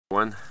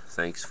everyone.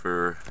 Thanks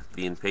for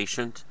being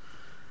patient.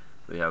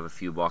 We have a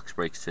few box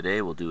breaks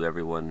today. We'll do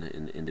everyone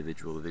in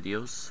individual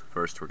videos.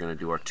 First, we're going to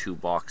do our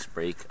 2-box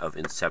break of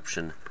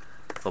Inception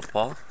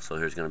football. So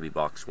here's going to be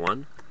box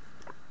 1,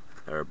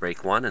 or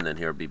break 1, and then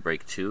here will be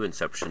break 2,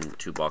 Inception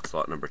 2-box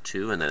lot number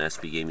 2, and then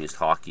SB Game Used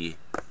Hockey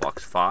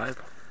box 5,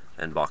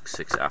 and box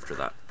 6 after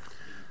that.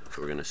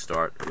 So we're going to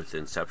start with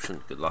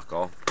Inception. Good luck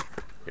all.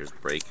 Here's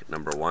break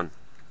number 1.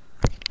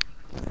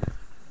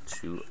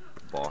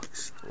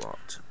 2-box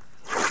lot.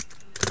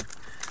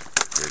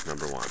 Here's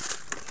number 1.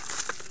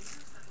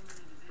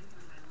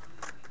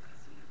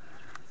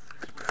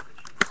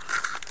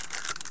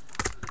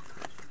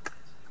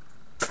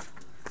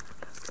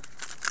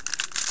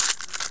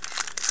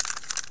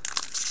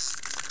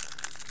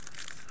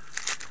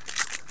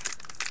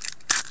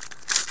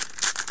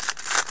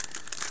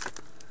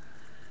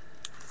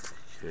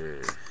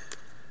 Okay.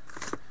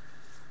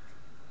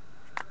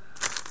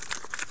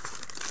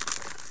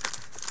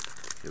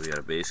 Here we got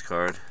a base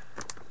card.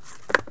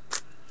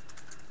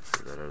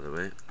 Get that out of the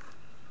way.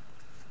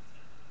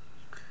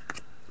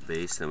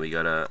 Base, then we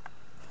got a,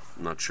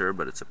 I'm not sure,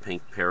 but it's a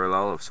pink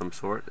parallel of some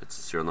sort. It's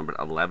serial number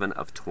 11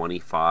 of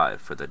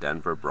 25 for the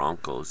Denver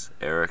Broncos,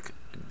 Eric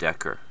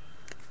Decker.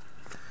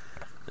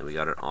 Then we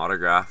got an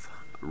autograph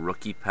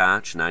rookie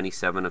patch,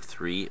 97 of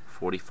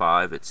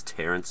 345. It's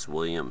Terrence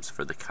Williams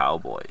for the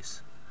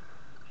Cowboys.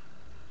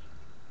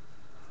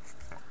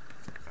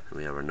 And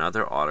we have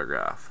another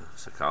autograph.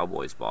 It's a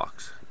Cowboys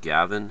box.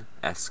 Gavin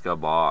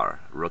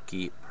Escobar,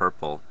 rookie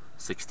purple,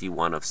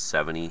 61 of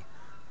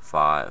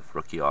 75.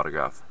 Rookie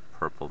autograph,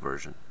 purple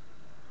version.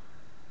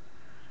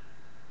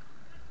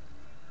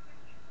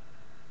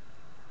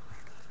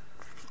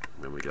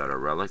 And then we got a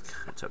relic.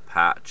 It's a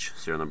patch.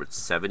 Serial number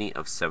 70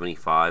 of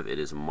 75. It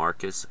is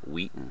Marcus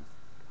Wheaton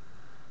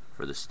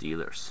for the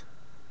Steelers.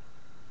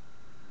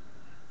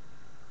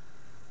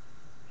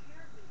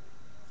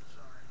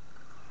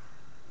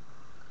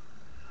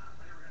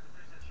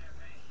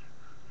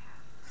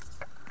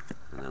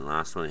 And then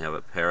last one, we have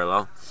a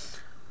parallel.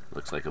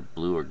 Looks like a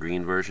blue or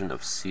green version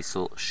of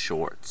Cecil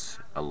Shorts,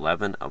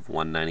 11 of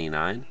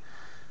 199.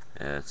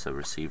 It's a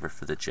receiver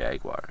for the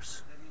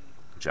Jaguars,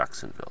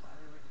 Jacksonville.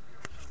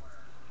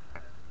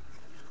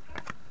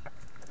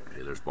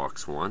 Okay, there's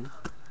box 1.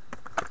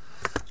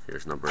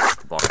 Here's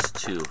box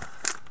 2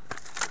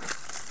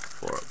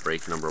 for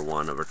break number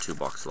 1 of our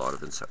 2-box lot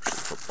of Inception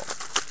football.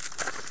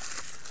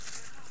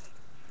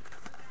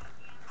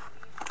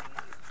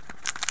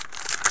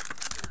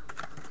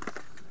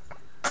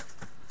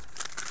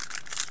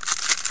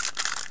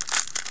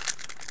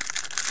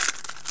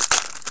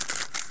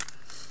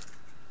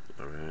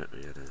 Alright,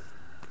 we got a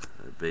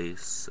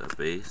base,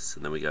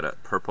 and then we got a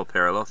purple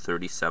parallel,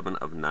 37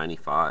 of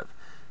 95.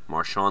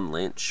 Marshawn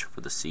Lynch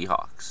for the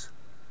Seahawks.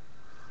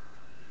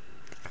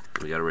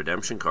 We got a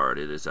redemption card.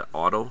 It is an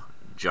auto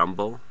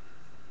jumbo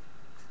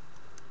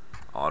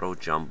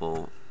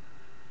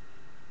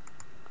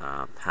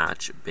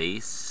patch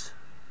base.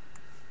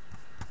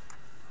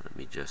 Let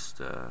me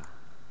just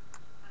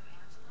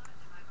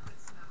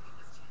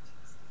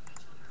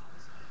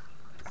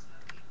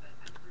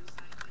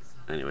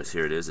anyways,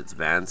 here it is. It's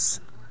Vance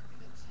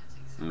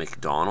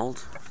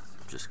McDonald.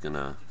 I'm just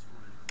gonna,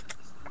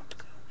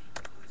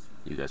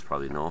 you guys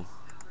probably know.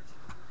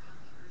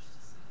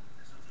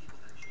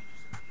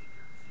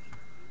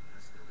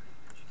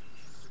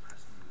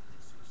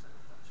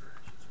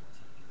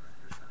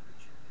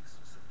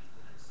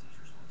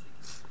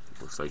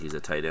 Looks like he's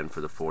a tight end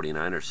for the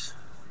 49ers,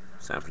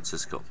 San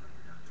Francisco.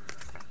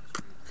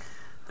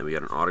 Then we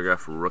got an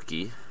autograph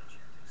rookie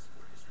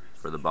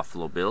for the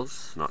Buffalo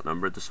Bills, not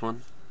numbered this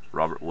one,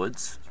 Robert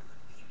Woods.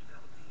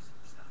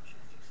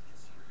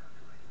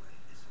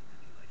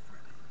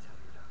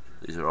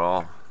 These are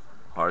all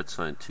hard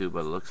signed too,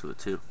 by the looks of it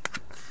too.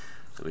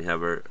 Then we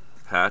have our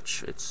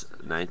patch. It's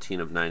 19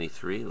 of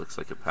 93. Looks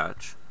like a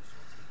patch.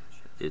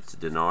 It's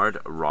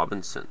Denard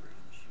Robinson.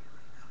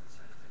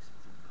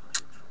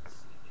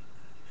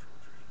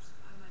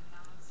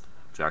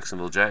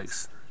 Jacksonville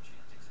Jags.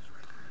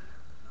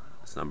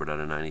 It's numbered out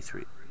of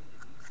 93.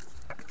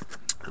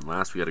 And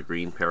last, we got a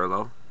green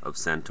parallel of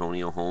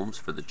Santonio Holmes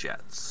for the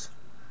Jets.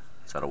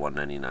 It's out of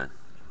 199.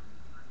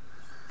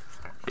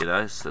 Okay,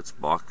 guys, that's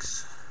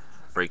box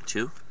break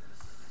 2.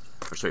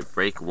 Or sorry,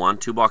 break 1.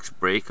 2-box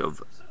break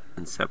of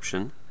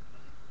Inception.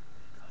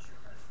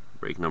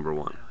 Break number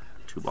 1.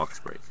 2-box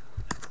break.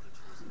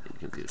 Getting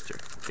confused here.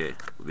 Okay,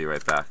 we'll be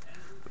right back.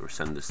 We'll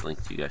send this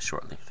link to you guys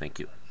shortly. Thank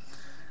you.